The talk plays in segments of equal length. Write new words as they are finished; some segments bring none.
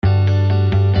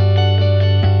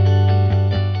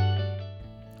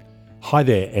Hi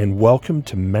there, and welcome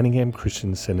to Manningham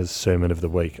Christian Centre's Sermon of the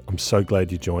Week. I'm so glad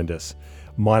you joined us.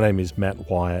 My name is Matt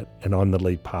Wyatt, and I'm the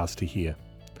lead pastor here.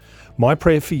 My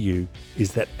prayer for you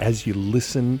is that as you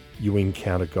listen, you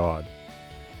encounter God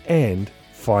and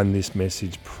find this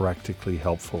message practically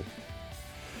helpful.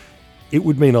 It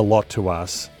would mean a lot to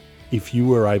us if you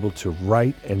were able to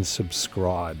rate and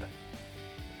subscribe.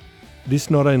 This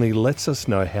not only lets us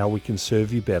know how we can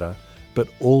serve you better, but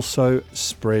also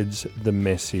spreads the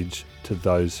message to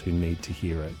those who need to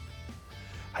hear it.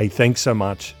 Hey, thanks so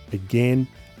much again,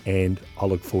 and I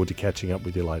look forward to catching up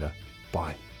with you later.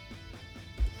 Bye.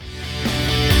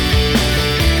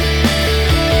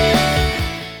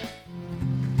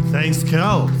 Thanks,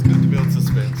 Cal. It's good to build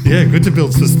suspense. Yeah, good to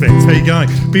build suspense. How you going?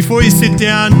 Before you sit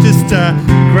down, just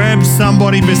grab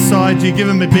somebody beside you, give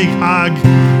them a big hug,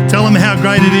 tell them how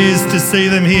great it is to see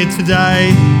them here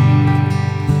today.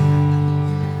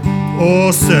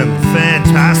 Awesome,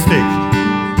 fantastic.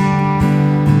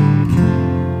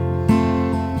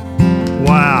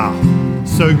 Wow,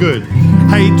 so good.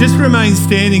 Hey, just remain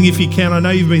standing if you can. I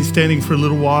know you've been standing for a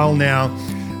little while now,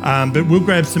 but we'll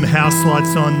grab some house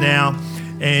lights on now.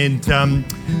 And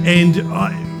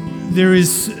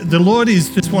the Lord is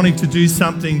just wanting to do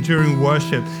something during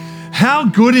worship. How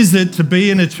good is it to be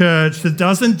in a church that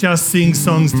doesn't just sing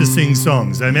songs to sing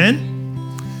songs? Amen?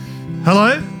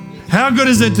 Hello? How good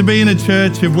is it to be in a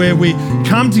church where we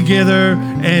come together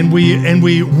and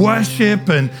we worship?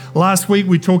 And last week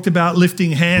we talked about lifting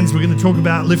hands. We're going to talk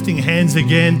about lifting hands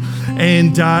again.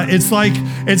 And it's like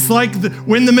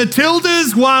when the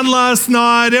Matildas won last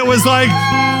night. It was like,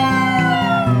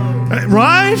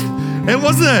 right? It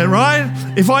wasn't it, right?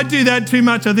 If I do that too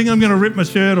much, I think I'm going to rip my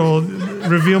shirt or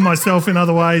reveal myself in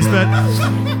other ways. But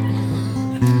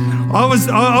I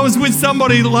was with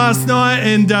somebody last night,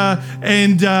 and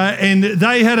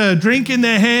they had a drink in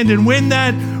their hand, and when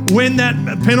that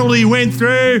penalty went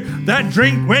through, that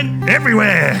drink went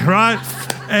everywhere, right?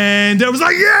 And it was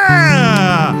like,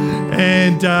 yeah!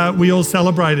 And we all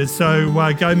celebrated. So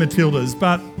go Matildas.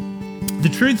 But the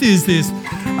truth is this: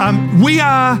 we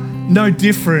are no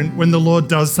different when the Lord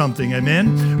does something,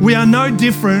 amen? We are no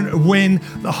different when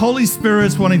the Holy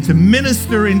Spirit's wanting to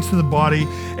minister into the body,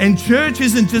 and church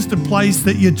isn't just a place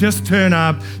that you just turn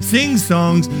up, sing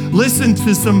songs, listen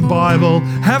to some Bible,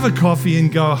 have a coffee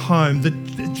and go home. The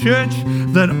church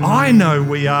that I know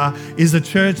we are is a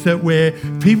church that where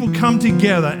people come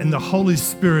together and the Holy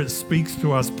Spirit speaks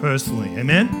to us personally,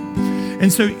 amen?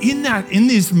 And so in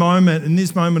this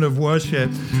moment of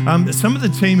worship, some of the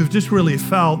team have just really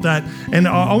felt that, and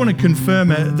I want to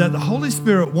confirm it, that the Holy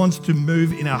Spirit wants to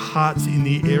move in our hearts in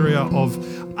the area of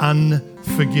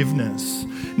unforgiveness.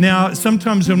 Now,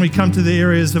 sometimes when we come to the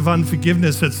areas of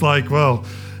unforgiveness, it's like, well,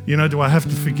 you know, do I have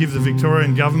to forgive the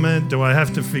Victorian government? Do I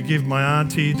have to forgive my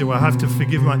auntie? Do I have to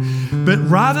forgive But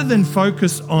rather than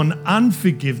focus on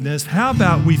unforgiveness, how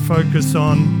about we focus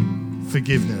on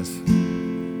forgiveness?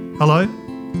 Hello?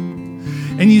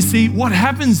 And you see, what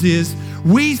happens is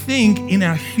we think in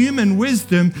our human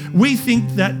wisdom, we think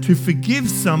that to forgive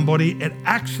somebody, it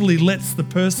actually lets the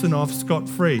person off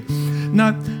scot-free.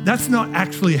 No, that's not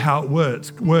actually how it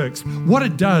works. What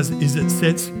it does is it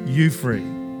sets you free.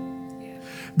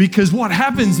 Because what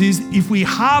happens is if we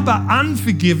harbor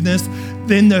unforgiveness,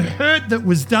 then the hurt that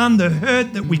was done, the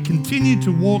hurt that we continue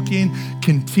to walk in,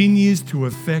 continues to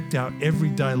affect our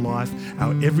everyday life,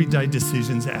 our everyday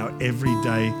decisions, our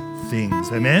everyday things.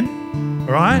 Amen?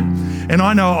 All right? And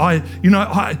I know,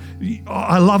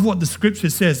 I love what the scripture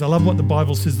says. I love what the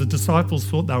Bible says. The disciples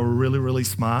thought they were really, really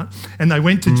smart. And they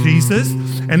went to Jesus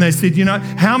and they said,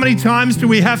 how many times do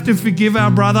we have to forgive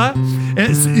our brother?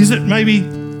 Is it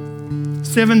maybe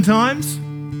 7 times?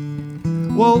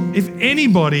 Well, if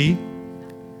anybody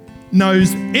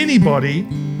knows anybody,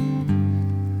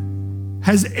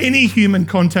 has any human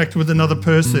contact with another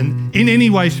person in any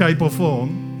way, shape or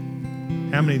form,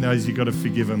 how many knows you've got to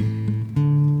forgive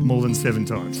them more than 7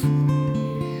 times?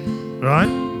 Right?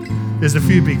 There's a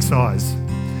few big sighs.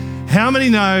 How many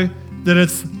know that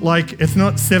it's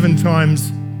not 7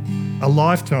 times a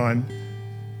lifetime,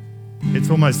 it's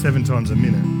almost 7 times a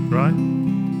minute, right?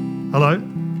 Hello?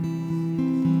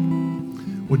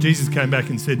 Well, Jesus came back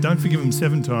and said, don't forgive him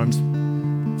 7 times,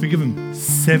 forgive him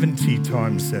 70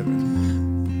 times 7.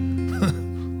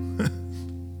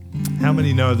 How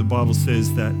many know the Bible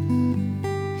says that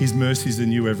his mercies are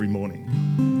new every morning?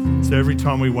 So every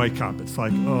time we wake up, it's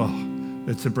like,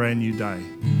 it's a brand new day.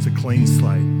 It's a clean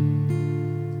slate.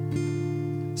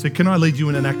 So can I lead you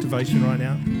in an activation right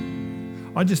now?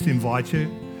 I just invite you.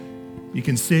 You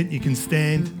can sit, you can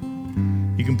stand,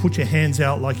 you can put your hands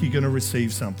out like you're going to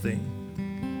receive something.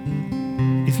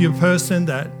 If you're a person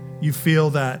that you feel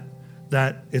that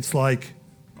it's like,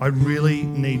 I really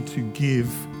need to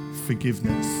give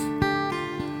forgiveness,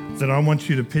 then I want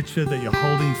you to picture that you're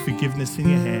holding forgiveness in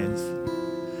your hands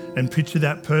and picture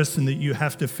that person that you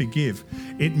have to forgive.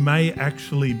 It may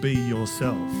actually be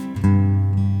yourself.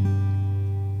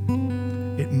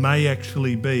 It may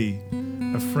actually be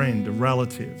a friend, a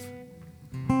relative.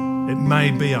 It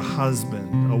may be a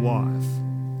husband, a wife.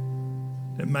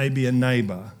 It may be a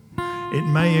neighbor. It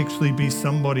may actually be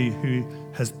somebody who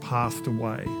has passed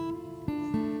away.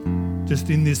 Just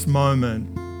in this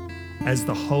moment, as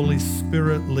the Holy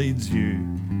Spirit leads you,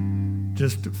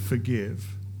 just forgive.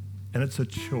 And it's a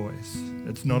choice.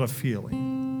 It's not a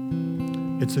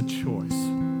feeling. It's a choice.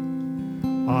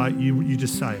 You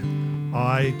just say it.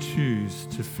 I choose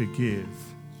to forgive.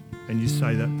 And you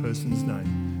say that person's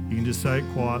name. You can just say it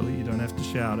quietly. You don't have to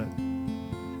shout it.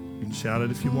 You can shout it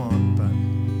if you want, but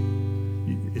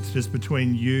it's just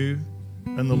between you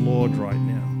and the Lord right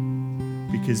now.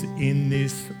 Because in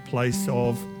this place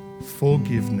of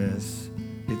forgiveness,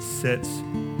 it sets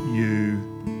you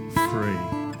free.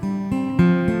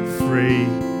 Free,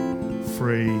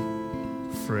 free,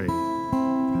 free.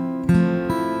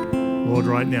 Lord,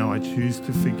 right now I choose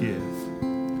to forgive.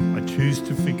 I choose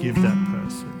to forgive that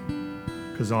person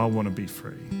because I want to be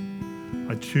free.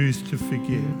 I choose to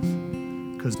forgive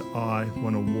because I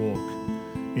want to walk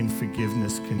in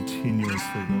forgiveness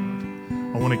continuously, Lord.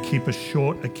 I want to keep a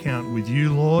short account with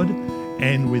you, Lord,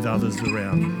 and with others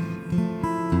around me.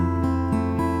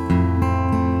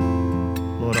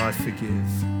 Lord, I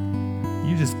forgive.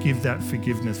 You just give that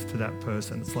forgiveness to that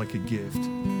person. It's like a gift.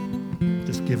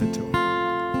 Just give it to them.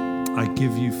 I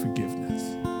give you forgiveness.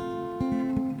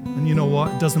 And you know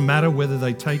what? It doesn't matter whether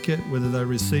they take it, whether they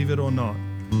receive it or not.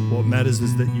 What matters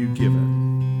is that you give it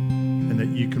and that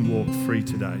you can walk free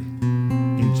today.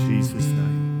 In Jesus' name.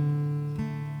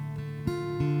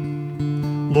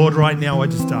 Lord, right now I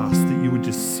just ask that you would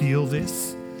just seal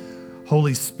this.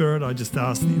 Holy Spirit, I just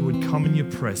ask that you would come in your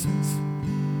presence.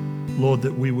 Lord,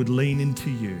 that we would lean into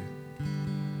you.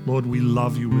 Lord, we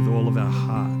love you with all of our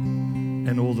heart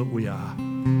and all that we are.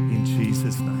 In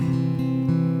Jesus'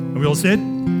 name. Have we all said?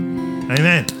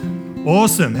 Amen.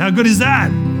 Awesome. How good is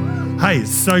that? Hey, it's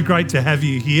so great to have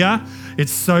you here.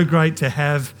 It's so great to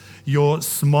have your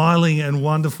smiling and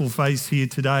wonderful face here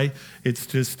today. It's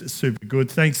just super good.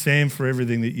 Thanks, Sam, for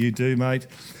everything that you do, mate.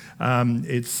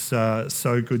 It's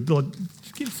so good. Lord,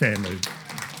 just give Sam a...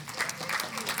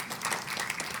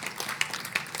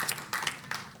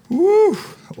 Woo!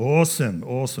 Awesome,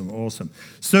 awesome, awesome.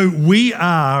 So we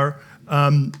are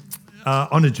on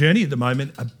a journey at the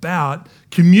moment about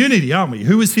community, aren't we?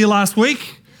 Who was here last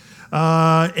week?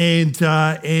 And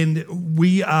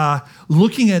we are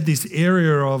looking at this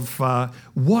area of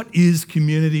what is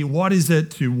community, what is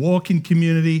it to walk in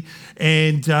community,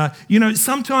 and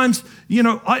sometimes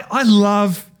I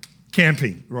love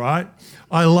camping, right?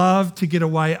 I love to get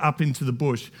away up into the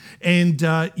bush, and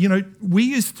we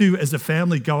used to, as a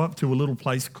family, go up to a little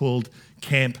place called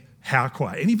Camp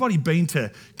Hauqua. Anybody been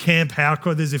to Camp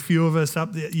Hauqua? There's a few of us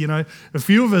up there, a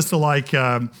few of us are like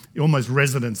almost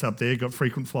residents up there, got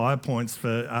frequent flyer points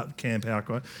for Camp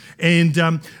Hauqua.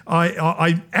 And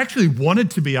I actually wanted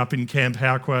to be up in Camp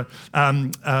Hauqua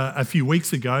a few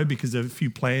weeks ago because a few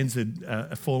plans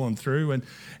had fallen through.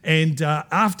 And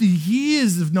after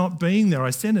years of not being there,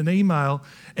 I sent an email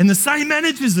and the same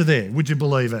managers are there, would you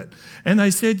believe it? And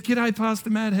they said, "G'day, Pastor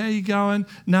Matt, how you going?"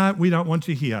 "No, we don't want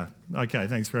you here." "Okay,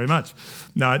 thanks very much."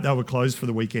 No, they were closed for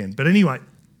the weekend. But anyway,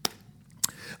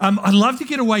 I love to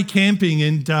get away camping,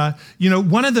 and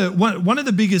one of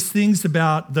the biggest things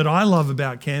that I love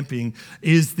about camping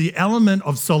is the element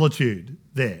of solitude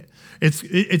there.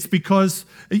 It's because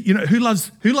who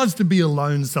loves to be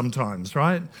alone sometimes,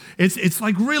 right? It's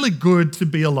like really good to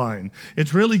be alone.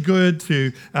 It's really good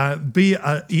to be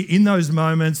in those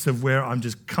moments of where I'm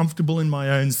just comfortable in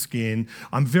my own skin.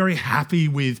 I'm very happy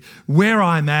with where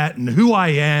I'm at and who I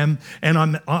am,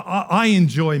 and I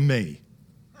enjoy me.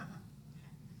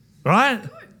 Right?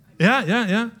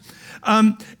 Yeah.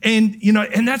 And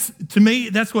that's, to me,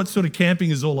 that's what sort of camping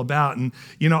is all about. And,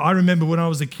 I remember when I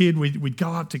was a kid, we'd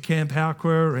go up to Camp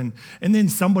Hauqua and then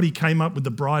somebody came up with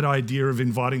the bright idea of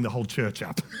inviting the whole church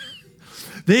up.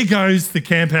 There goes the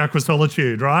Camp Hauqua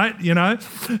solitude, right?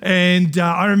 And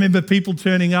I remember people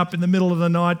turning up in the middle of the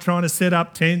night trying to set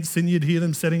up tents, and you'd hear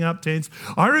them setting up tents.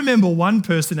 I remember one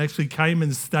person actually came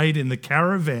and stayed in the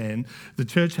caravan. The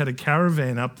church had a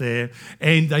caravan up there,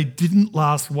 and they didn't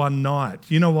last one night.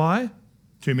 You know why?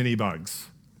 Too many bugs.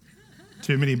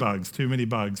 Too many bugs.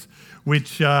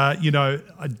 Which,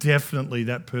 definitely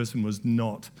that person was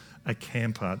not a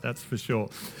camper, that's for sure.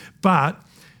 But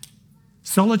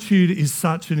Solitude is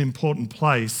such an important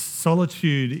place.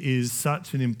 Solitude is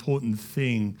such an important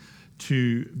thing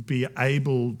to be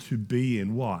able to be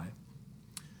in. Why?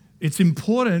 It's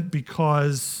important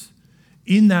because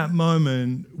in that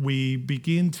moment we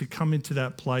begin to come into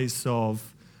that place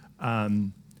of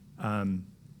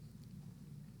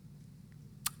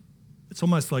it's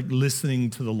almost like listening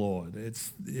to the Lord.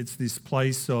 It's this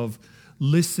place of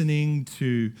listening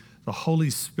to the Holy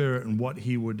Spirit and what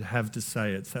he would have to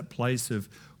say. It's that place of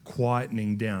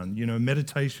quietening down. You know,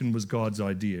 meditation was God's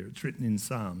idea. It's written in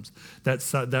Psalms.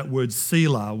 That word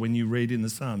Selah, when you read in the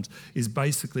Psalms, is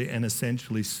basically and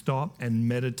essentially stop and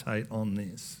meditate on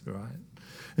this, right?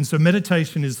 And so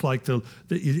meditation is like the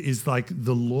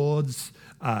Lord's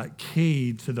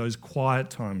key to those quiet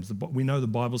times. We know the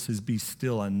Bible says, be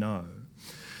still and know.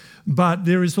 But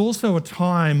there is also a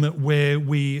time where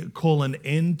we call an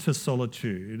end to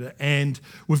solitude, and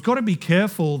we've got to be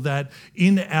careful that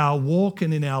in our walk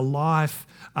and in our life,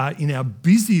 in our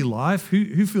busy life,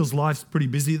 who feels life's pretty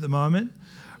busy at the moment,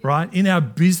 right? In our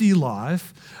busy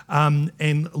life,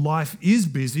 and life is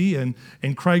busy, and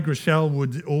Craig Rochelle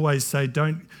would always say,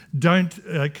 don't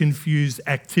confuse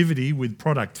activity with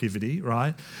productivity,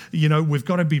 right? You know, we've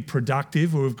got to be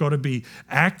productive, or we've got to be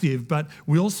active, but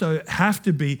we also have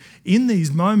to be, in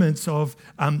these moments of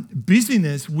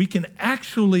busyness, we can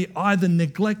actually either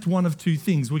neglect one of two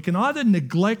things. We can either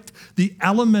neglect the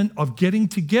element of getting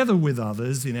together with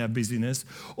others in our busyness,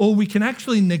 or we can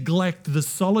actually neglect the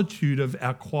solitude of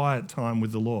our quiet time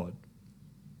with the Lord.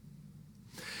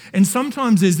 And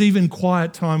sometimes there's even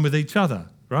quiet time with each other,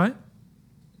 right?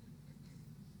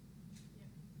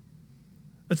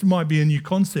 That might be a new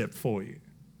concept for you.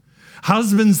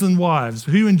 Husbands and wives,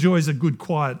 who enjoys a good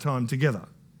quiet time together?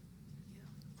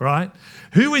 Right?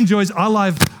 Who enjoys? I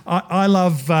love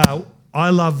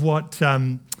what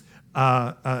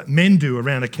men do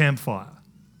around a campfire.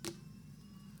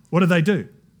 What do they do?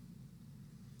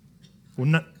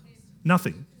 Well,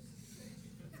 nothing.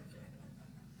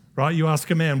 Right? You ask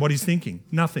a man what he's thinking.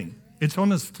 Nothing. It's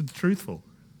honest and truthful.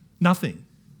 Nothing.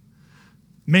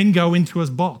 Men go into a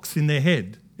box in their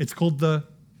head. It's called the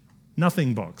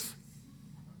nothing box.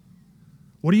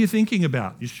 What are you thinking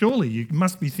about? Surely you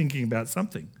must be thinking about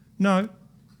something. No,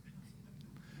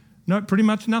 pretty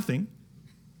much nothing.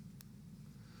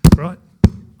 Right?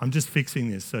 I'm just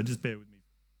fixing this, so just bear with me.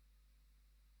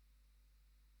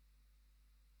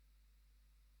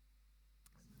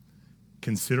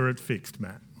 Consider it fixed,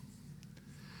 Matt.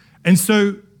 And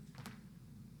so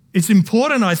it's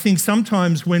important, I think,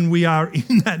 sometimes when we are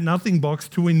in that nothing box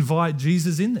to invite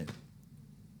Jesus in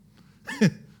there.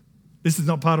 This is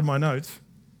not part of my notes.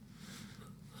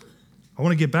 I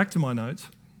want to get back to my notes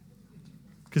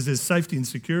because there's safety and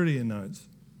security in notes.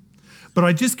 But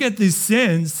I just get this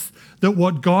sense that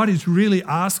what God is really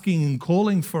asking and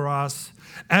calling for us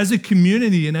as a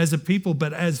community and as a people,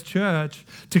 but as church,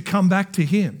 to come back to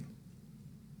him.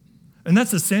 And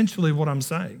that's essentially what I'm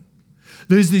saying.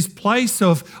 There's this place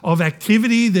of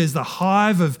activity. There's the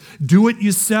hive of do it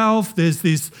yourself. There's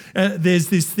this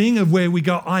thing of where we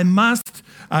go, I must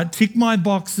tick my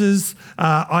boxes.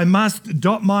 I must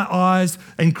dot my I's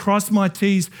and cross my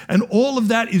T's. And all of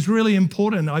that is really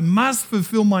important. I must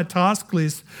fulfill my task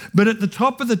list. But at the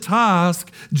top of the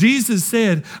task, Jesus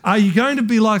said, are you going to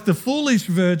be like the foolish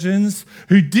virgins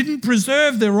who didn't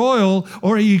preserve their oil,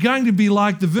 or are you going to be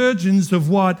like the virgins of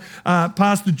what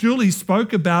Pastor Julie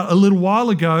spoke about a little while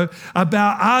ago,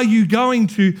 about are you going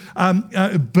to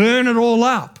burn it all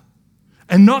up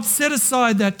and not set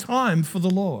aside that time for the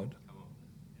Lord?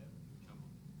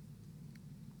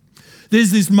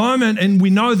 There's this moment, and we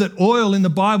know that oil in the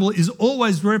Bible is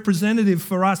always representative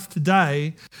for us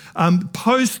today,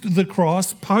 post the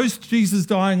cross, post Jesus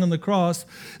dying on the cross,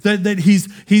 that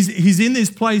he's in this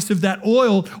place of that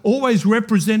oil always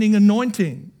representing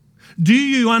anointing. Do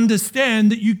you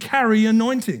understand that you carry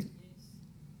anointing?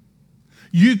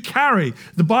 You carry.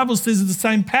 The Bible says that the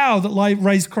same power that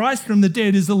raised Christ from the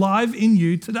dead is alive in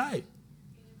you today.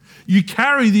 You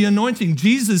carry the anointing.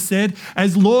 Jesus said,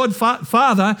 as Lord,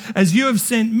 Father, as you have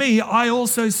sent me, I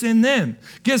also send them.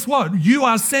 Guess what? You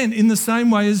are sent in the same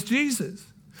way as Jesus.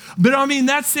 But I mean,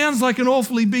 that sounds like an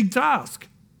awfully big task.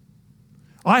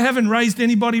 I haven't raised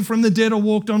anybody from the dead or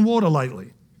walked on water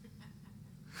lately.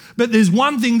 But there's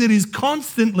one thing that is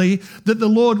constantly that the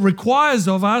Lord requires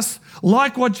of us,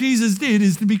 like what Jesus did,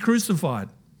 is to be crucified,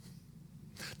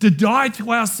 to die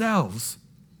to ourselves,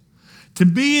 to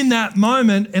be in that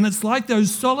moment. And it's like those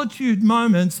solitude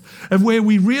moments of where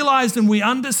we realize and we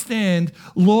understand,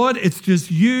 Lord, it's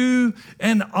just you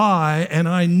and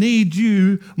I need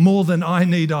you more than I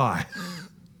need I.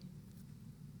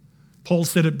 Paul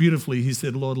said it beautifully. He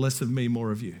said, Lord, less of me,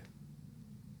 more of you.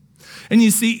 And you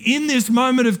see, in this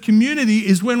moment of community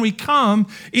is when we come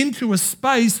into a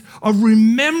space of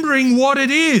remembering what it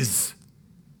is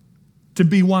to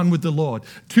be one with the Lord,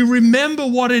 to remember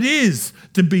what it is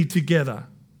to be together.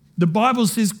 The Bible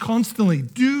says constantly,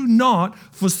 do not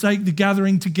forsake the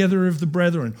gathering together of the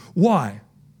brethren. Why?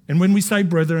 And when we say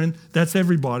brethren, that's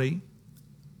everybody.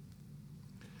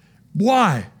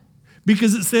 Why?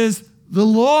 Because it says the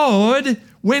Lord,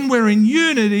 when we're in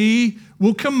unity,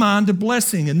 will command a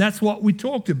blessing. And that's what we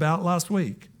talked about last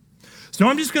week. So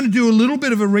I'm just going to do a little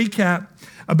bit of a recap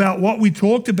about what we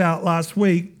talked about last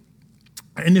week.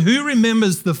 And who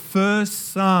remembers the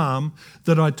first psalm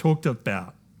that I talked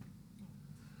about?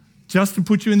 Just to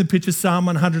put you in the picture, Psalm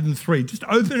 103. Just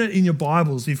open it in your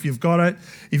Bibles if you've got it.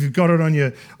 If you've got it on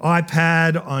your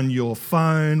iPad, on your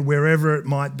phone, wherever it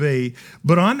might be.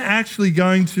 But I'm actually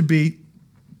going to be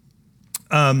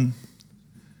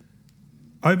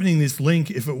opening this link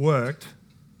if it worked.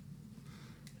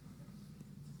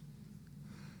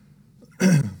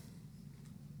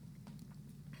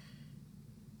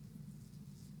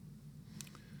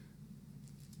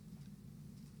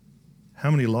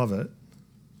 How many love it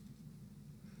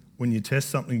when you test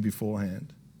something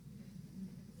beforehand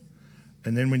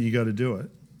and then when you go to do it?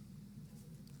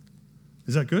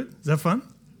 Is that good? Is that fun?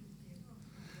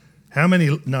 How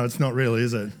many? No, it's not really,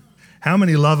 is it? How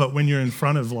many love it when you're in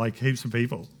front of like heaps of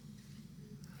people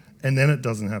and then it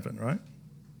doesn't happen, right?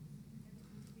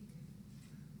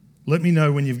 Let me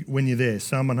know when you're there.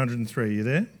 Psalm 103, you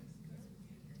there?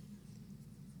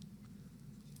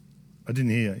 I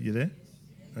didn't hear. You there?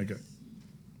 Okay.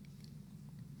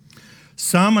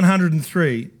 Psalm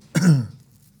 103.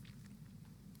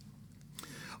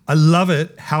 I love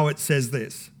it how it says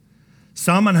this.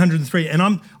 Psalm 103,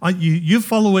 and you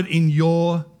follow it in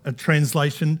your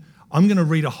translation. I'm going to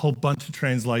read a whole bunch of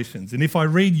translations. And if I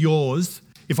read yours,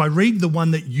 if I read the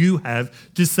one that you have,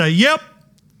 just say, yep.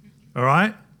 All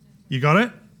right? You got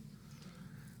it?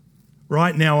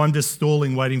 Right now, I'm just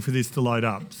stalling, waiting for this to load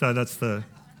up. So that's the...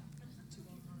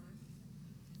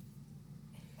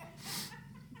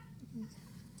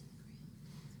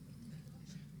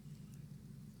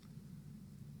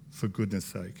 For goodness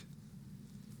sake.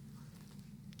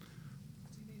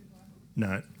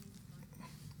 No.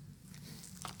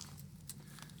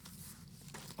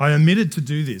 I omitted to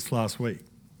do this last week,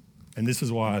 and this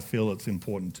is why I feel it's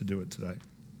important to do it today.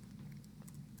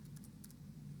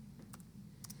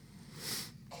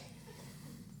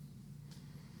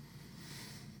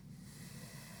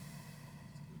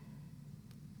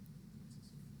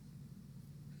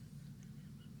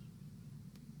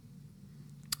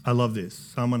 I love this,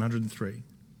 Psalm 103. And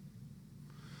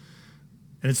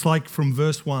it's like from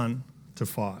verse 1 to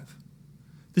 5.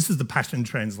 This is the Passion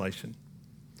Translation.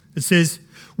 It says,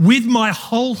 with my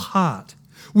whole heart,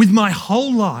 with my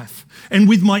whole life, and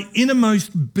with my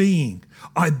innermost being,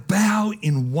 I bow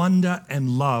in wonder and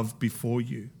love before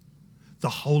you, the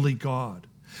holy God.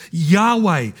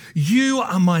 Yahweh, you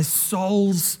are my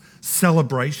soul's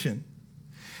celebration.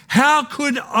 How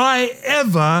could I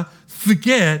ever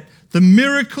forget the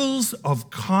miracles of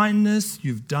kindness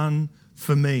you've done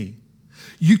for me?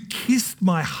 You kissed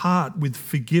my heart with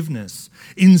forgiveness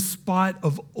in spite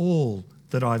of all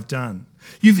that I've done.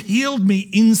 You've healed me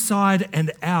inside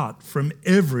and out from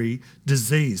every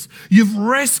disease. You've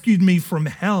rescued me from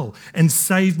hell and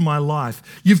saved my life.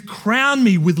 You've crowned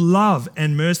me with love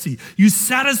and mercy. You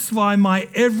satisfy my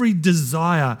every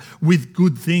desire with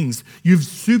good things. You've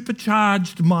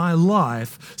supercharged my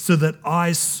life so that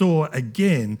I soar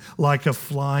again like a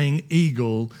flying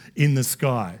eagle in the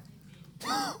sky.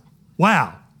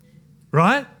 Wow,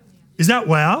 right? Is that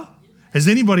wow? Has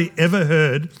anybody ever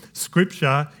heard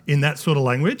scripture in that sort of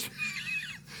language?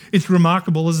 It's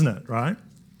remarkable, isn't it, right?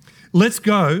 Let's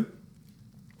go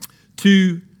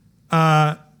to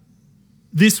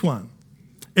this one.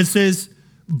 It says,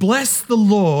 bless the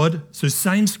Lord, so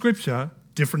same scripture,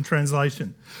 different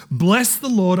translation. Bless the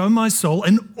Lord, O my soul,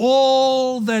 and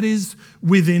all that is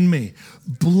within me.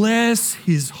 Bless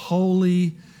his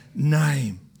holy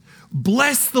name.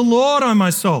 Bless the Lord, O my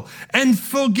soul, and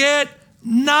forget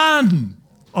none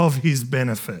of his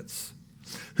benefits,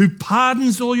 who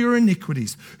pardons all your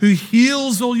iniquities, who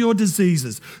heals all your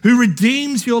diseases, who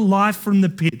redeems your life from the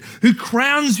pit, who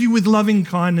crowns you with loving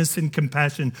kindness and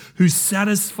compassion, who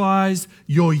satisfies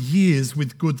your years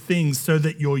with good things so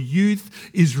that your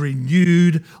youth is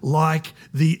renewed like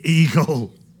the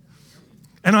eagle.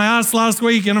 And I asked last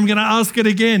week, and I'm going to ask it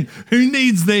again, who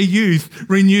needs their youth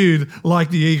renewed like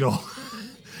the eagle?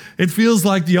 It feels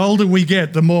like the older we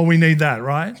get, the more we need that,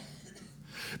 right?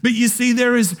 But you see,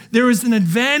 there is an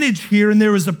advantage here, and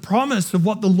there is a promise of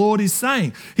what the Lord is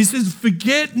saying. He says,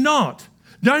 forget not.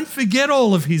 Don't forget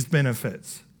all of his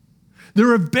benefits.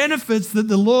 There are benefits that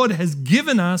the Lord has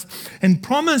given us and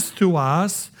promised to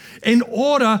us in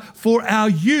order for our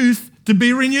youth to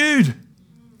be renewed.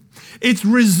 It's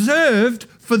reserved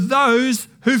for those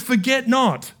who forget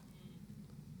not.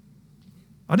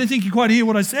 I don't think you quite hear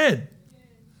what I said.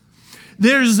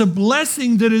 There is a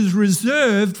blessing that is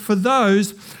reserved for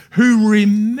those who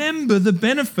remember the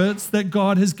benefits that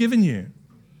God has given you.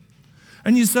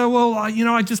 And you say, well,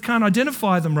 I just can't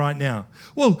identify them right now.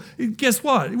 Well, guess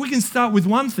what? We can start with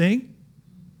one thing.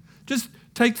 Just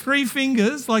take 3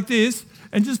 fingers like this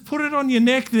and just put it on your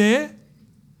neck there.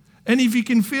 And if you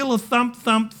can feel a thump,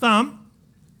 thump, thump,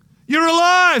 you're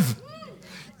alive.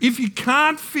 If you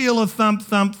can't feel a thump,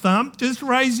 thump, thump, just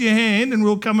raise your hand and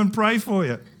we'll come and pray for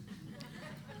you.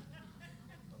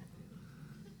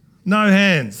 No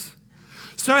hands.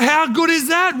 So how good is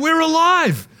that? We're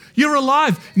alive. You're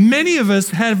alive. Many of us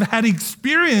have had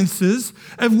experiences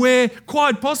of where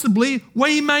quite possibly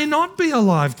we may not be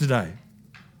alive today.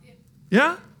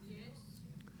 Yeah?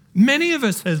 Many of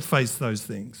us have faced those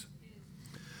things.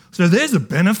 So there's a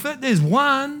benefit. There's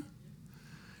one.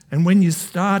 And when you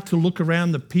start to look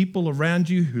around the people around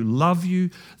you who love you,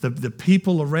 the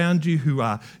people around you who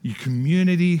are your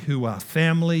community, who are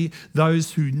family,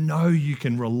 those who know you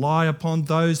can rely upon,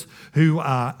 those who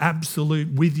are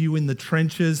absolute with you in the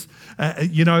trenches,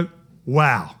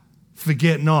 wow,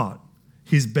 forget not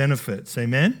his benefits.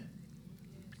 Amen?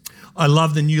 I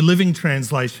love the New Living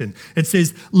Translation. It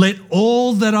says, let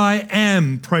all that I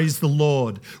am praise the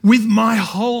Lord. With my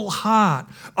whole heart,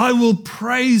 I will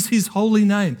praise his holy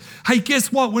name. Hey,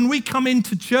 guess what? When we come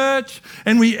into church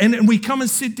and we come and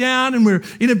sit down and we're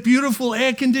in a beautiful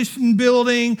air-conditioned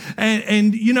building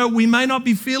and we may not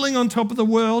be feeling on top of the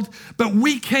world, but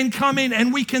we can come in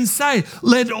and we can say,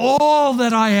 let all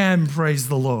that I am praise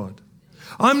the Lord.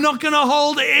 I'm not going to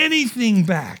hold anything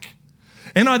back.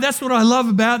 And that's what I love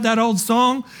about that old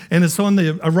song, and it's on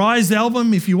the Arise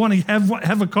album. If you want to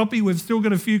have a copy, we've still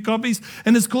got a few copies,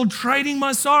 and it's called Trading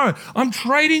My Sorrow. I'm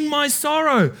trading my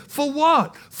sorrow for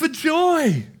what? For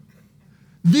joy.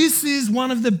 This is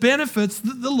one of the benefits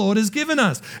that the Lord has given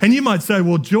us. And you might say,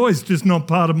 well, joy's just not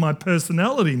part of my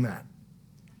personality, Matt.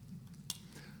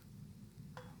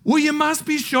 Well, you must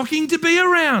be shocking to be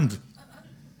around.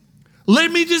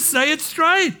 Let me just say it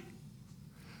straight.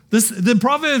 The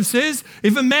proverb says,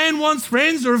 if a man wants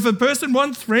friends or if a person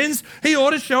wants friends, he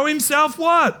ought to show himself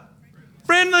what?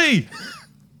 Friendly.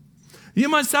 You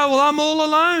might say, well, I'm all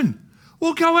alone.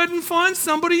 Well, go out and find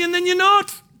somebody and then you're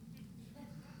not.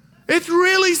 It's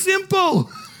really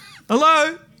simple.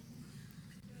 Hello?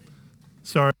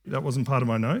 Sorry, that wasn't part of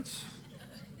my notes.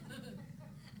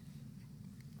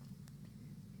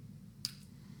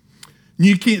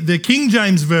 The King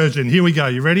James Version. Here we go.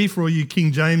 You ready for all you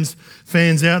King James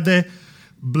fans out there?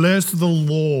 Bless the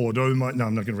Lord, oh my... No,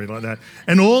 I'm not going to read it like that.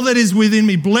 And all that is within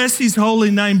me, bless his holy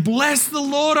name. Bless the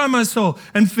Lord, O my soul,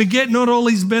 and forget not all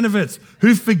his benefits,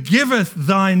 who forgiveth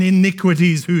thine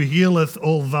iniquities, who healeth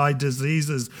all thy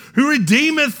diseases, who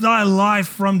redeemeth thy life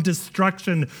from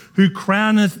destruction, who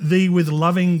crowneth thee with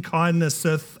loving kindness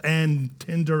and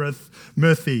tendereth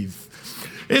mercies.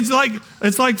 It's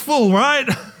like full, right?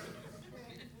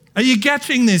 Are you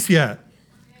catching this yet?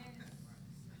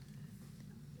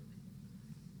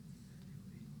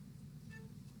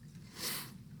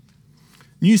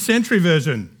 New Century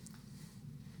Version.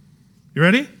 You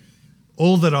ready?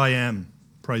 All that I am,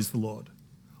 praise the Lord.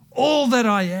 All that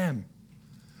I am.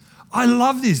 I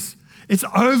love this. It's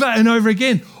over and over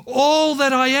again. All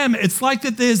that I am. It's like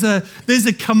that there's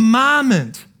a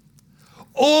commandment.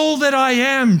 All that I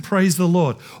am, praise the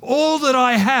Lord. All that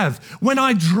I have, when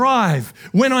I drive,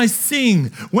 when I sing,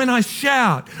 when I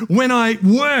shout, when I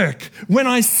work, when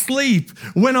I sleep,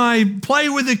 when I play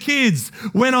with the kids,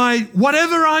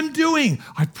 whatever I'm doing,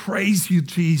 I praise you,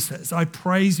 Jesus. I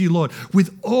praise you, Lord.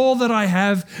 With all that I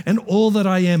have and all that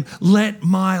I am, let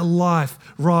my life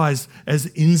rise as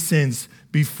incense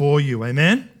before you.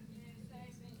 Amen?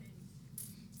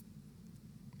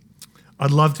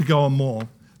 I'd love to go on more,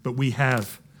 but we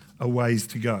have a ways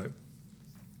to go.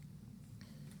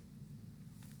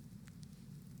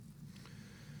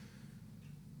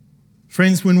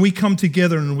 Friends, when we come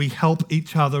together and we help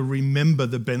each other remember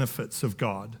the benefits of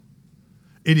God,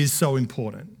 it is so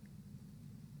important.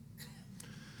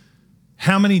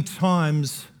 How many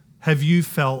times have you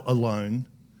felt alone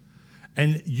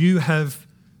and you have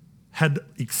had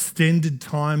extended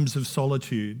times of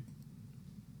solitude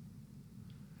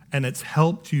and it's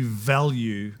helped you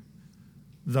value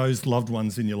those loved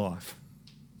ones in your life?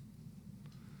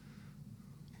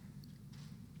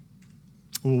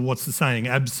 Well, what's the saying?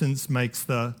 Absence makes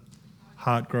the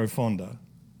heart grow fonder,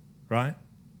 right?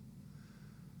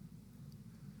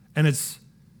 And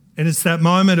it's that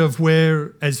moment of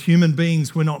where, as human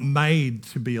beings, we're not made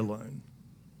to be alone.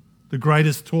 The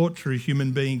greatest torture a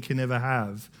human being can ever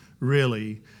have,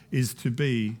 really, is to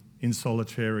be in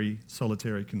solitary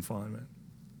confinement.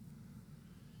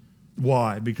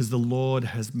 Why? Because the Lord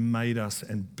has made us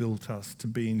and built us to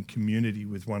be in community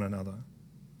with one another.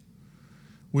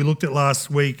 We looked at last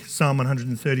week, Psalm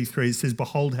 133. It says,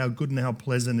 "Behold how good and how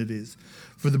pleasant it is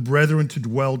for the brethren to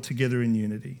dwell together in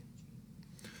unity.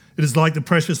 It is like the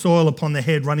precious oil upon the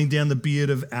head, running down the beard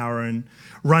of Aaron,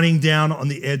 running down on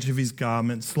the edge of his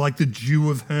garments, like the dew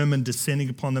of Hermon descending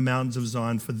upon the mountains of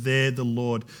Zion, for there the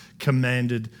Lord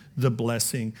commanded the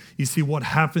blessing." You see, what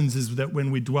happens is that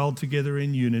when we dwell together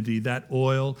in unity, that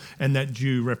oil and that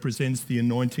dew represents the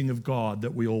anointing of God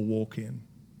that we all walk in.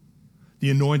 The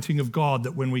anointing of God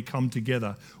that when we come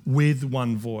together with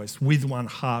one voice, with one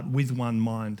heart, with one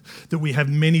mind, that we have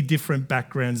many different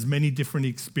backgrounds, many different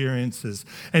experiences,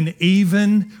 and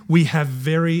even we have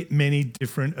very many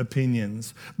different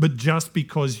opinions. But just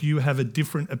because you have a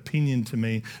different opinion to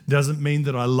me doesn't mean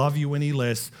that I love you any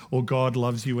less or God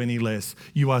loves you any less.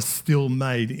 You are still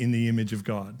made in the image of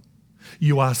God.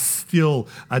 You are still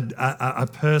a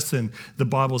person. The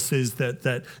Bible says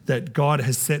that God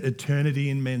has set eternity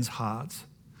in men's hearts.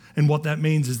 And what that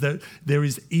means is that there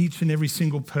is each and every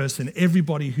single person,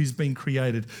 everybody who's been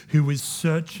created, who is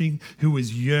searching, who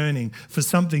is yearning for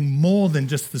something more than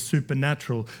just the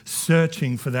supernatural,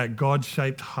 searching for that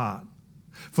God-shaped heart,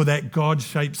 for that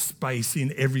God-shaped space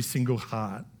in every single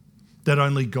heart that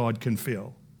only God can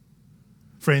fill.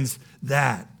 Friends,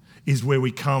 that is where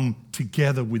we come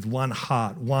together with one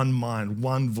heart, one mind,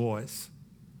 one voice.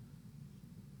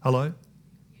 Hello?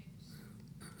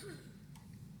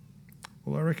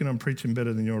 Well, I reckon I'm preaching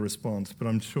better than your response, but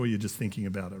I'm sure you're just thinking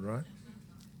about it, right?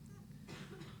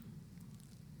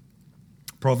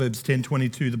 Proverbs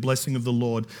 10:22, "The blessing of the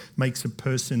Lord makes a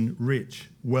person rich,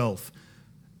 wealthy,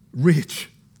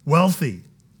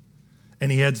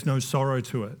 and he adds no sorrow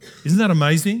to it." Isn't that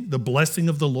amazing? The blessing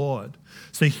of the Lord.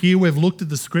 So here we've looked at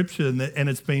the scripture and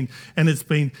it's been,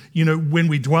 when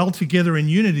we dwell together in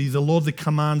unity, the Lord that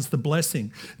commands the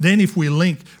blessing. Then if we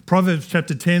link Proverbs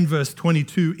chapter 10, verse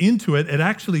 22 into it, it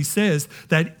actually says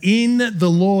that in the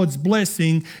Lord's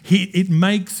blessing, it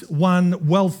makes one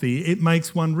wealthy, it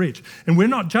makes one rich. And we're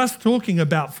not just talking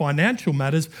about financial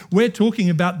matters, we're talking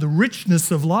about the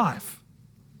richness of life.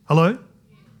 Hello?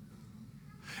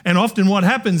 And often what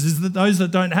happens is that those that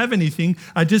don't have anything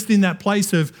are just in that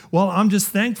place of, well, I'm just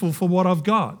thankful for what I've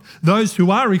got. Those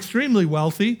who are extremely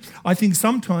wealthy, I think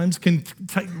sometimes can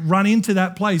run into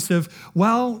that place of,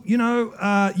 well,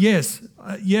 I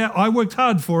worked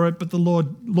hard for it, but the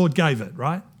Lord gave it,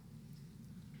 right?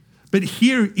 But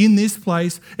here in this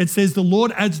place, it says the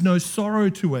Lord adds no sorrow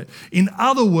to it. In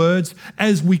other words,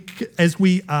 as we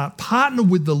partner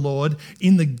with the Lord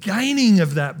in the gaining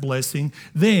of that blessing,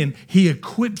 then he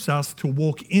equips us to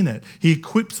walk in it. He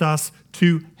equips us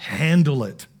to handle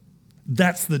it.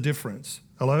 That's the difference.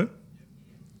 Hello?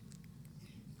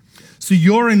 So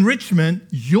your enrichment,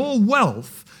 your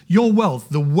wealth,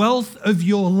 the wealth of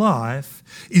your life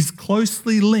is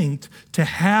closely linked to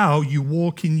how you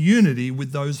walk in unity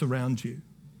with those around you.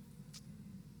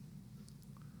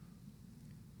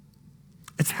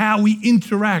 It's how we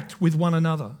interact with one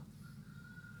another.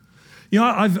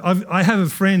 I have a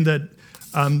friend that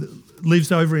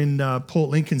lives over in Port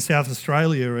Lincoln, South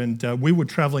Australia, and we were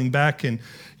travelling back, and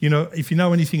if you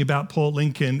know anything about Port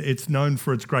Lincoln, it's known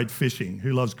for its great fishing.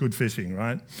 Who loves good fishing,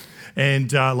 right? And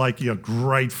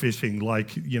great fishing,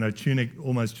 tuna,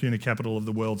 almost tuna capital of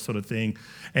the world sort of thing.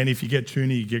 And if you get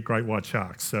tuna, you get great white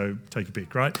sharks. So take a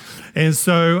pick, right? And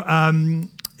so,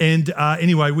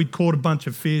 anyway, we'd caught a bunch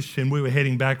of fish and we were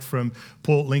heading back from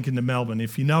Port Lincoln to Melbourne.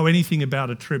 If you know anything about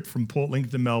a trip from Port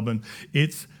Lincoln to Melbourne,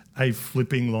 it's a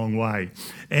flipping long way.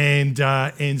 And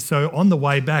so on the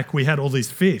way back, we had all these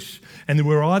fish. And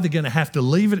we were either going to have to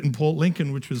leave it in Port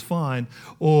Lincoln, which was fine,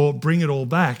 or bring it all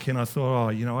back. And I thought,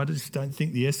 I just don't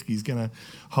think the Esky's going to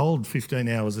hold 15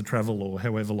 hours of travel or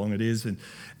however long it is.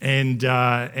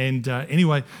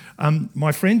 Anyway,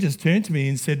 my friend just turned to me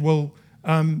and said, "Well,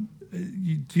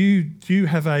 do you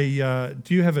have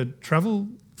a travel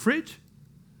fridge?"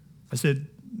 I said,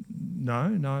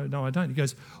 No, I don't. He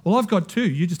goes, "Well, I've got two.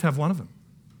 You just have one of them."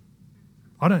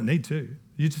 "I don't need two.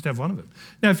 You just have one of them."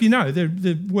 Now, if you know,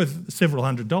 they're worth several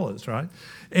 $100s, right?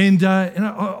 And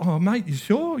mate, you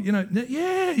sure?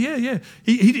 Yeah.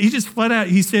 He just flat out,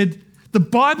 he said, "The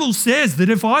Bible says that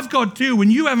if I've got two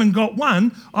and you haven't got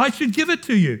one, I should give it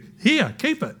to you. Here,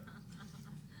 keep it."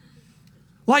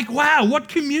 Like, wow, what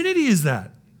community is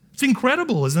that? It's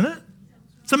incredible, isn't it?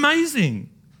 It's amazing.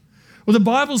 Well, the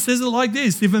Bible says it like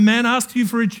this. If a man asks you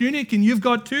for a tunic and you've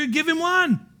got two, give him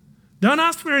one. Don't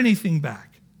ask for anything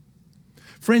back.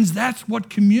 Friends, that's what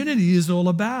community is all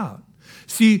about.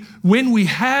 See, when we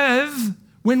have,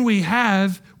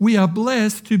 we are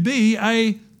blessed to be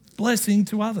a blessing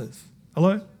to others.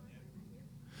 Hello?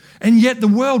 And yet the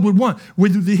world would want,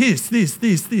 with this,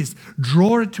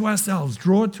 draw it to ourselves.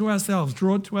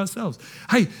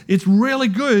 Hey, it's really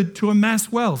good to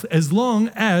amass wealth as long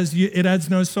as it adds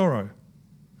no sorrow.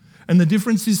 And the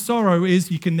difference is sorrow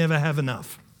is you can never have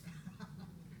enough.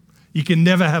 You can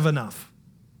never have enough.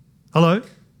 Hello?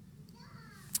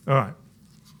 All right.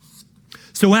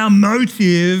 So our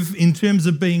motive in terms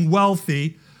of being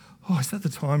wealthy, is that the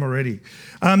time already?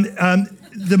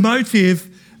 The motive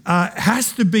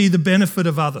has to be the benefit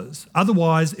of others.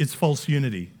 Otherwise, it's false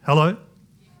unity. Hello?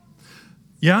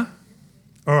 Yeah?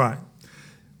 All right.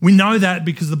 We know that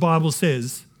because the Bible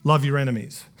says, love your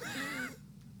enemies.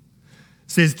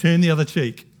 Says, turn the other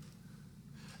cheek.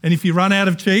 And if you run out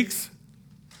of cheeks,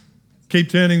 keep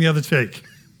turning the other cheek.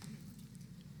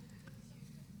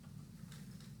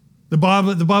 The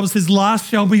Bible says, last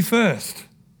shall be first.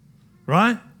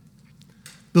 Right?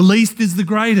 The least is the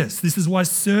greatest. This is why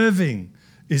serving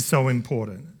is so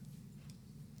important.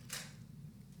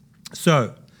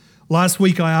 So, last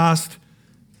week I asked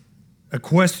a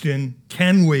question,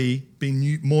 can we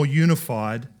be more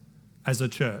unified as a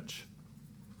church?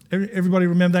 Everybody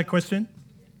remember that question?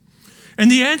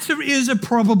 And the answer is a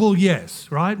probable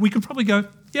yes, right? We could probably go,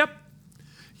 yep.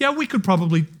 Yeah, we could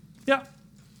probably, yeah.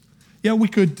 Yeah, we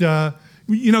could,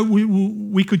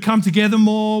 we could come together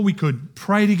more. We could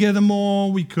pray together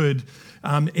more. We could,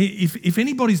 if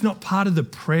anybody's not part of the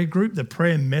prayer group, the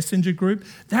prayer messenger group,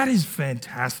 that is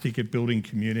fantastic at building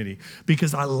community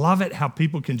because I love it how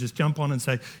people can just jump on and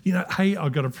say, hey,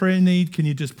 I've got a prayer need. Can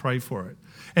you just pray for it?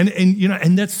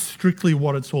 And that's strictly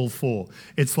what it's all for.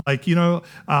 It's like,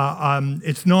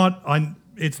 it's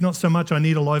not so much I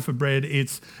need a loaf of bread.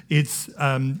 It's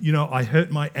I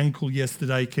hurt my ankle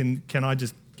yesterday. Can I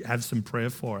just have some prayer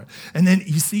for it? And then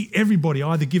you see everybody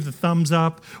either give the thumbs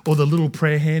up or the little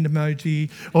prayer hand emoji,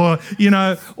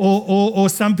 or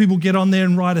some people get on there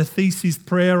and write a thesis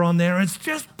prayer on there. It's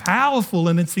just powerful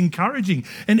and it's encouraging.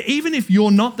 And even if you're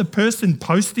not the person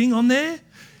posting on there,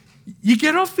 you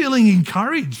get off feeling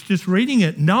encouraged just reading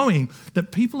it, knowing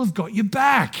that people have got your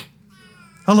back.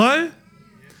 Hello?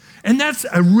 And that's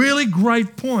a really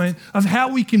great point of how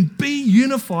we can be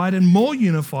unified and more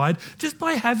unified just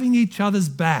by having each other's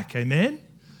back. Amen?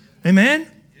 Amen?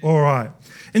 All right.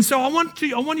 And so I want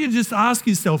you to just ask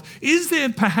yourself, is there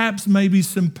perhaps maybe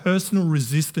some personal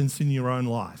resistance in your own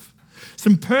life?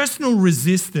 Some personal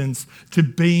resistance to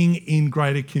being in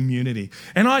greater community.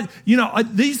 And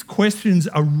these questions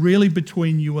are really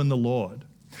between you and the Lord.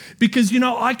 Because,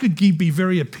 I could be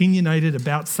very opinionated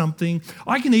about something.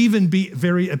 I can even be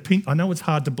I know it's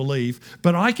hard to believe,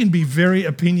 but I can be very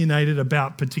opinionated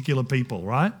about particular people,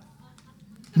 right?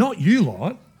 Not you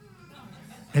lot,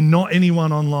 and not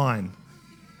anyone online,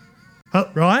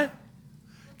 right?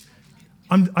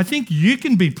 I think you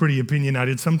can be pretty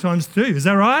opinionated sometimes too. Is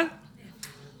that right?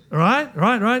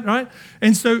 Right.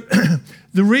 And so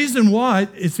the reason why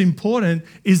it's important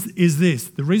is this.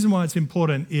 The reason why it's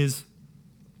important is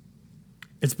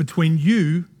it's between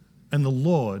you and the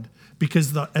Lord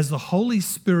because as the Holy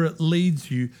Spirit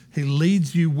leads you, He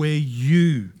leads you where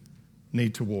you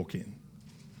need to walk in.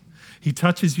 He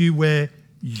touches you where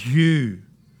you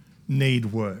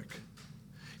need work.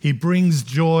 He brings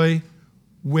joy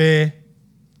where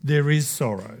there is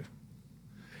sorrow.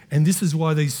 And this is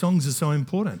why these songs are so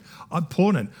important.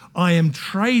 I am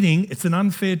trading, it's an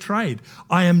unfair trade.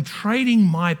 I am trading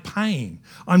my pain.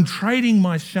 I'm trading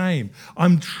my shame.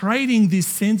 I'm trading this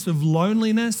sense of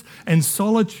loneliness and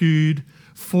solitude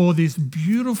for this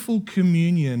beautiful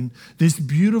communion, this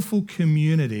beautiful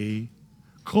community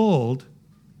called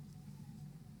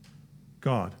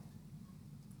God.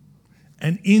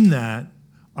 And in that,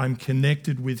 I'm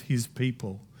connected with His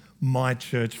people, my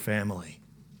church family.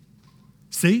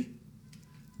 See,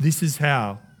 this is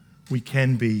how we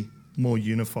can be more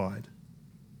unified.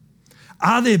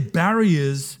 Are there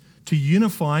barriers to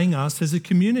unifying us as a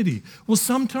community? Well,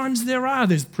 sometimes there are.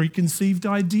 There's preconceived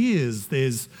ideas.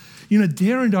 There's,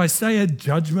 daren't I say it,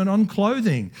 judgment on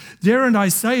clothing. Daren't I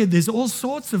say it, there's all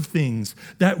sorts of things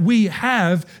that we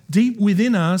have deep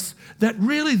within us that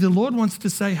really the Lord wants to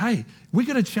say, hey, we're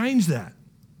going to change that.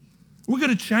 We're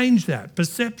going to change that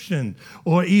perception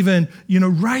or even,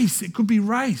 race. It could be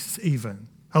race even.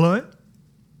 Hello?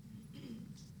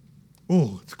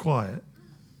 Oh, it's quiet.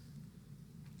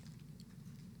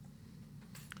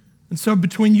 And so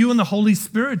between you and the Holy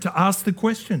Spirit to ask the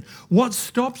question, what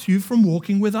stops you from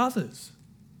walking with others?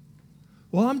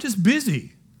 Well, I'm just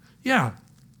busy. Yeah,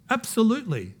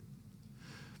 absolutely.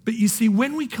 But you see,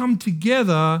 when we come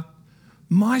together,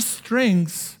 my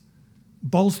strengths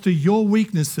bolster your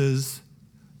weaknesses,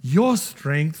 your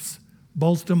strengths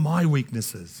bolster my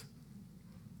weaknesses.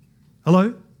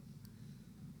 Hello?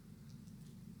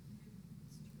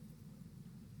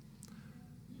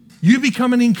 You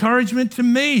become an encouragement to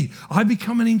me. I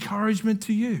become an encouragement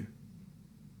to you.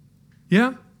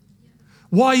 Yeah?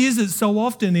 Why is it so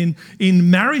often in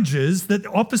marriages that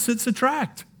opposites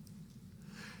attract?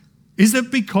 Is it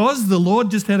because the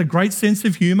Lord just had a great sense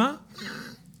of humor?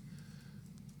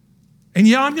 And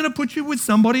yeah, I'm going to put you with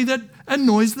somebody that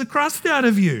annoys the crust out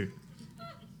of you.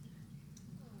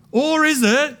 Or is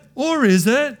it,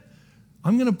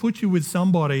 I'm going to put you with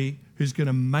somebody who's going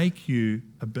to make you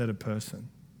a better person.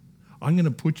 I'm going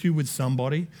to put you with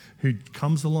somebody who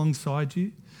comes alongside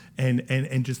you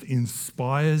and just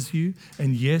inspires you.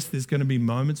 And yes, there's going to be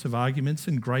moments of arguments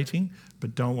and grating,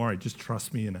 but don't worry, just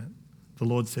trust me in it. The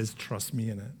Lord says, trust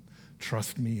me in it.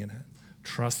 Trust me in it.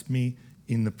 Trust me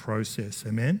in the process.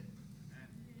 Amen?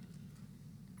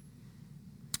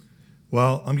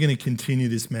 Well, I'm going to continue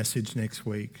this message next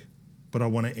week, but I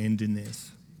want to end in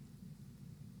this.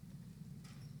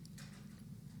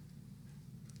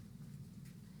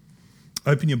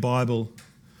 Open your Bible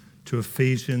to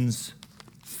Ephesians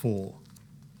 4.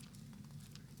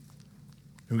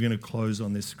 And we're going to close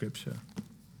on this scripture.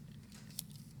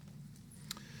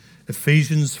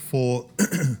 Ephesians 4,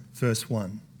 verse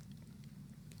 1.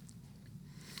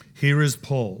 Here is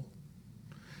Paul.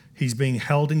 He's being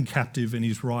held in captive and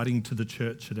he's writing to the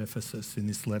church at Ephesus in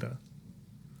this letter.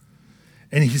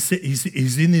 And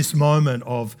he's in this moment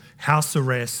of house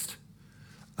arrest,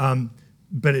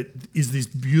 but it is this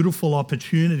beautiful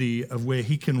opportunity of where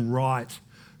he can write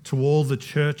to all the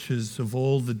churches of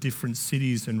all the different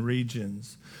cities and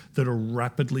regions that are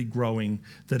rapidly growing,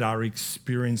 that are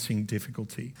experiencing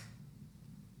difficulty.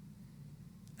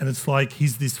 And it's like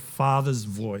he's this father's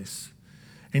voice.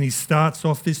 And he starts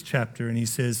off this chapter and he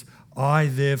says, I,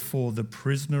 therefore, the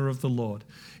prisoner of the Lord.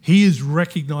 He is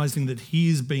recognizing that he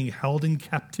is being held in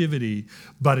captivity,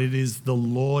 but it is the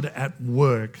Lord at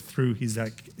work through his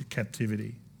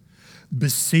captivity.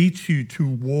 Beseech you to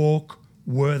walk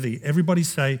worthy. Everybody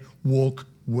say, walk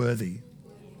worthy.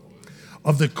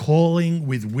 Of the calling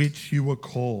with which you were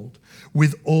called,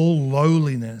 with all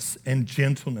lowliness and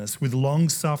gentleness, with long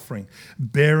suffering,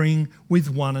 bearing with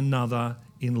one another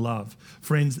in love.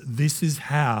 Friends, this is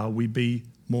how we be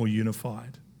more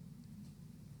unified.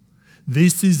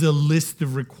 This is a list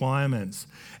of requirements.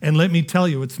 And let me tell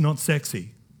you, it's not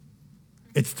sexy.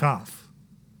 It's tough.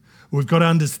 We've got to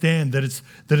understand that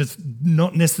it's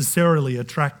not necessarily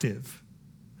attractive.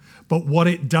 But what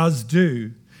it does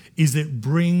do is it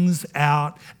brings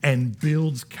out and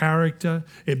builds character.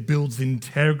 It builds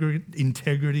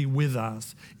integrity with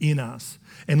us, in us.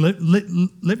 And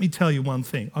let me tell you one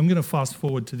thing. I'm going to fast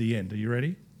forward to the end. Are you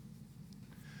ready?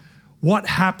 What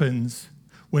happens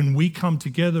when we come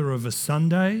together of a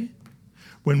Sunday,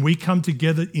 when we come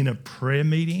together in a prayer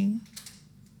meeting?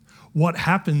 What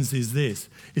happens is this,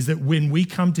 is that when we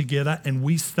come together and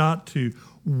we start to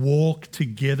walk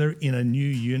together in a new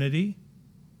unity,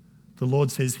 the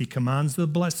Lord says he commands the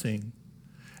blessing.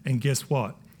 And guess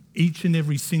what? Each and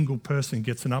every single person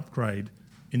gets an upgrade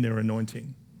in their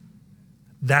anointing.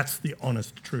 That's the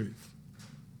honest truth.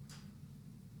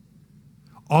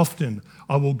 Often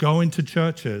I will go into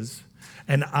churches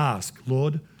and ask,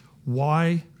 Lord,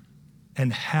 why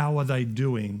and how are they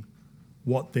doing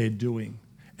what they're doing?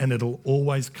 And it'll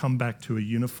always come back to a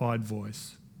unified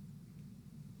voice.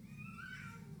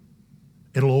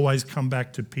 It'll always come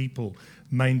back to people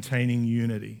maintaining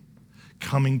unity,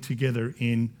 coming together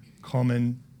in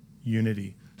common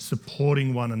unity,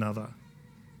 supporting one another.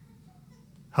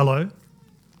 Hello?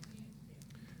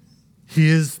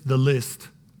 Here's the list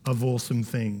of awesome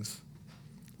things.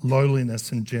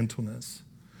 Lowliness and gentleness,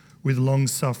 with long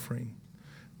suffering,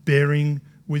 bearing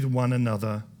with one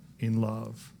another in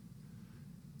love.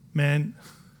 Man,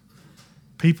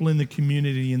 people in the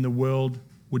community, in the world,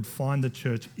 would find the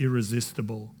church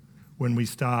irresistible when we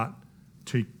start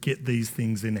to get these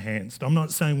things enhanced. I'm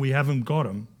not saying we haven't got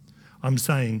them. I'm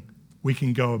saying we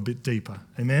can go a bit deeper.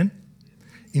 Amen?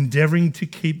 Endeavoring to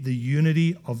keep the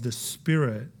unity of the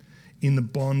Spirit in the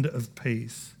bond of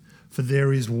peace. For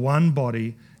there is one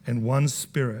body and one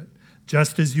Spirit,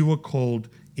 just as you were called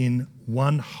in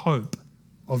one hope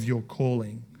of your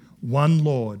calling, one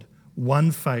Lord,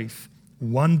 one faith,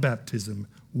 one baptism,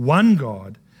 one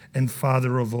God and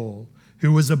Father of all,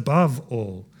 who is above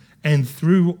all and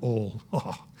through all,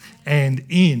 and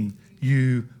in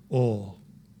you all.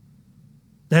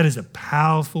 That is a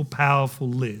powerful, powerful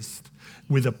list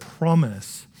with a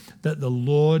promise that the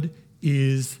Lord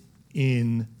is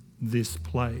in this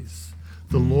place.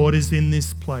 The Lord is in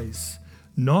this place,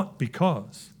 not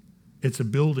because it's a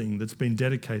building that's been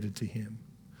dedicated to him.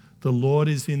 The Lord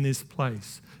is in this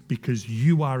place because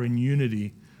you are in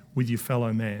unity with your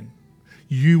fellow man.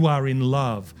 You are in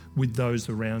love with those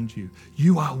around you.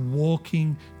 You are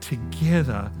walking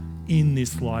together in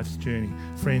this life's journey.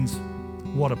 Friends,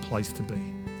 what a place to be.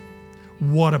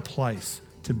 What a place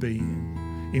to be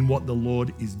in what the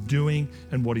Lord is doing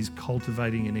and what he's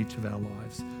cultivating in each of our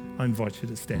lives. I invite you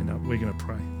to stand up. We're going to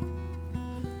pray.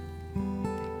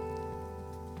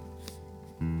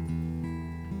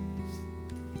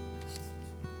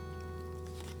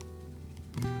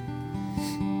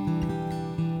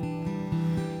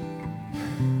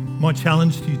 My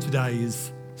challenge to you today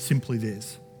is simply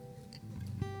this.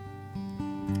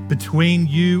 Between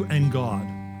you and God,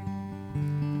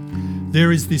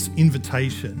 there is this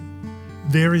invitation.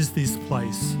 There is this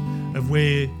place of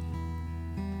where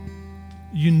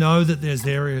you know that there's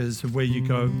areas of where you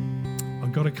go,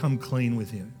 I've got to come clean with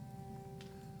him.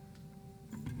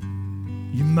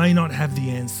 You may not have the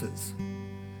answers,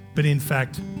 but in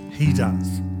fact, he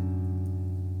does.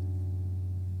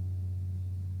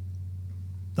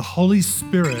 The Holy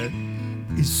Spirit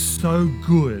is so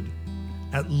good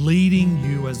at leading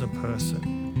you as a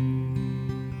person.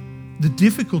 The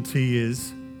difficulty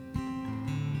is,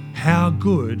 how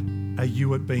good are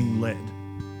you at being led?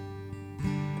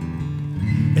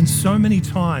 And so many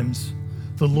times,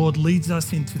 the Lord leads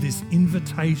us into this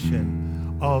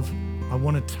invitation of, I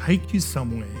want to take you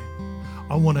somewhere.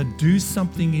 I want to do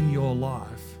something in your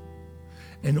life.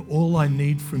 And all I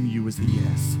need from you is a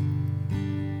yes.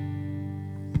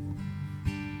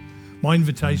 My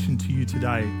invitation to you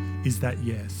today is that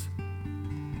yes.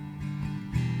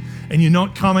 And you're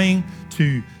not coming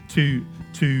to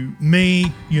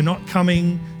me, you're not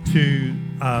coming to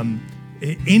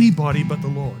anybody but the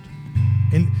Lord.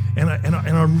 And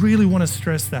I really want to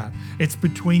stress that. It's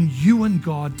between you and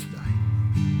God today.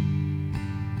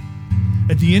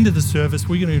 At the end of the service,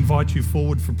 we're going to invite you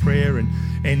forward for prayer,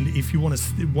 and if you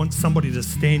want somebody to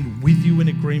stand with you in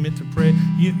agreement to prayer,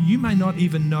 you may not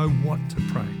even know what to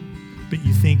pray. But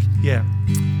you think, yeah,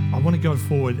 I want to go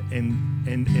forward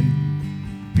and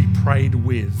be prayed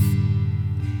with.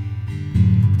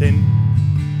 Then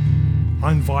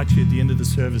I invite you at the end of the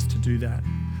service to do that.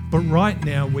 But right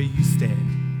now, where you stand,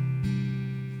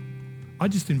 I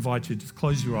just invite you to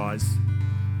close your eyes.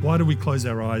 Why do we close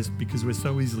our eyes? Because we're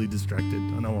so easily distracted.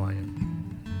 I know I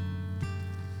am.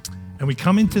 And we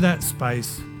come into that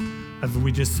space of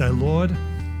we just say, Lord,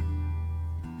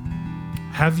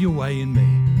 have your way in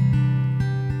me.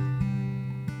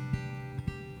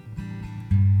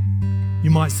 You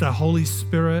might say, Holy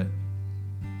Spirit,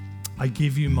 I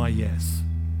give you my yes.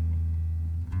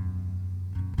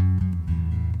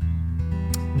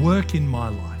 Work in my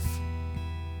life.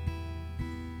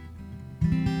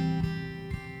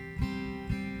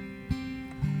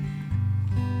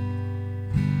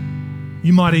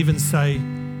 You might even say,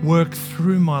 work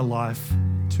through my life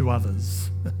to others.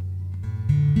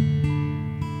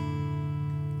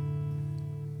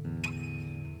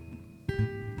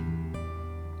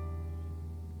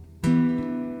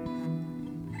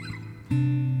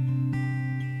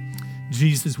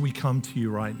 Jesus, we come to you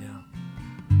right now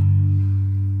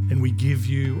and we give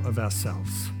you of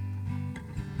ourselves.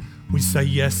 We say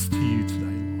yes to you today,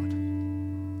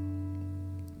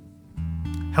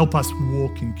 Lord. Help us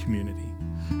walk in community.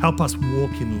 Help us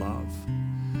walk in love.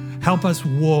 Help us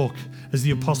walk, as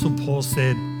the Apostle Paul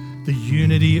said, the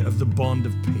unity of the bond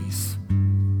of peace.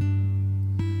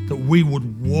 That we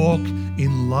would walk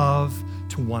in love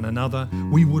to one another.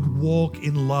 We would walk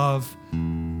in love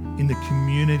in the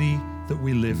community that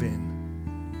we live in.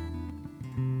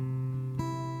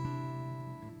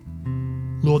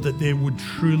 Lord, that there would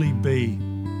truly be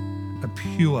a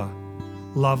pure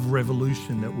love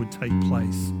revolution that would take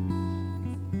place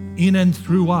in and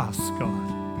through us, God.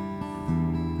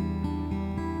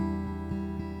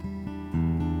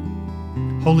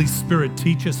 Holy Spirit,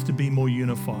 teach us to be more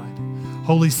unified.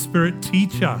 Holy Spirit,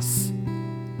 teach us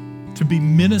to be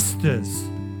ministers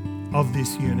of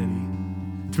this unity,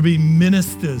 to be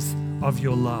ministers of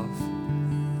your love,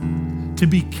 to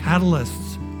be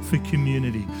catalysts for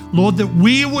community. Lord, that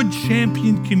we would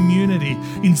champion community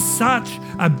in such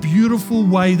a beautiful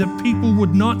way that people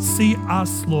would not see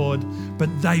us, Lord, but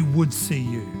they would see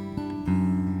you.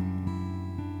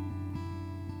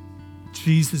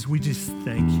 Jesus, we just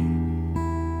thank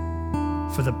you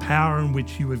for the power in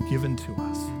which you have given to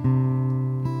us.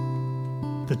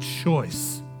 The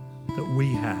choice that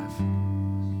we have.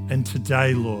 And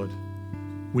today, Lord,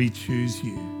 we choose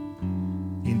you.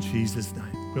 In Jesus'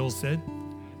 name. We all said,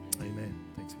 amen.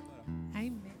 Thanks.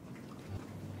 Amen.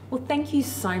 Well, thank you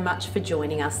so much for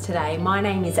joining us today. My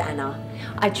name is Anna.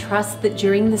 I trust that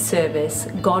during the service,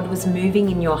 God was moving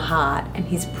in your heart and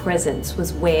his presence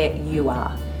was where you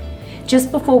are.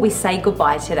 Just before we say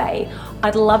goodbye today,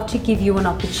 I'd love to give you an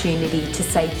opportunity to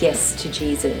say yes to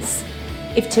Jesus.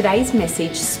 If today's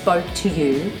message spoke to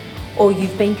you, or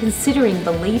you've been considering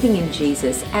believing in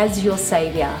Jesus as your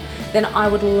Saviour, then I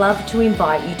would love to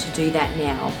invite you to do that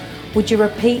now. Would you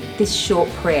repeat this short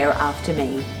prayer after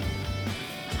me?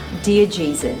 Dear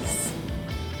Jesus,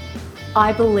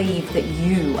 I believe that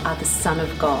you are the Son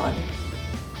of God.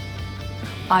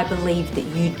 I believe that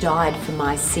you died for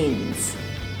my sins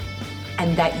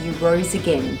and that you rose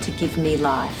again to give me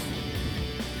life.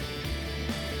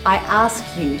 I ask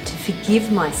you to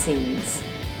forgive my sins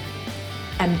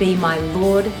and be my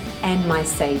Lord and my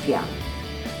Saviour.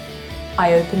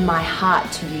 I open my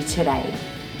heart to you today.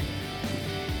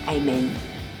 Amen.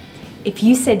 If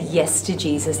you said yes to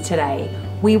Jesus today,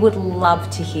 we would love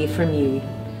to hear from you.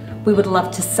 We would love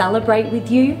to celebrate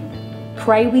with you,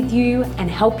 pray with you,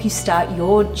 and help you start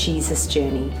your Jesus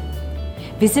journey.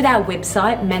 Visit our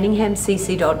website,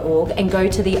 manninghamcc.org, and go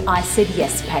to the I Said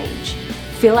Yes page.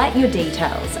 Fill out your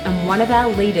details, and one of our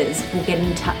leaders will get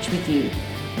in touch with you.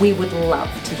 We would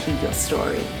love to hear your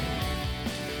story.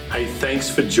 Hey, thanks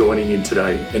for joining in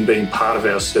today and being part of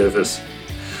our service.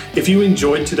 If you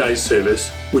enjoyed today's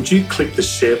service, would you click the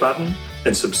share button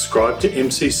and subscribe to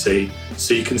MCC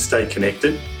so you can stay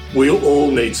connected? We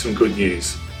all need some good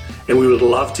news, and we would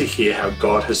love to hear how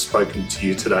God has spoken to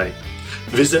you today.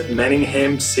 Visit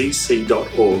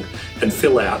manninghamcc.org and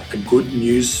fill out a good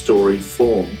news story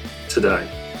form today.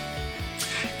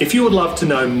 If you would love to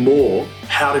know more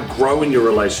how to grow in your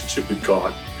relationship with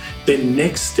God, then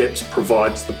Next Steps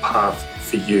provides the path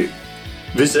for you.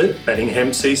 Visit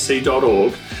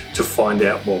manninghamcc.org to find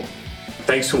out more.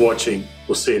 Thanks for watching.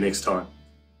 We'll see you next time.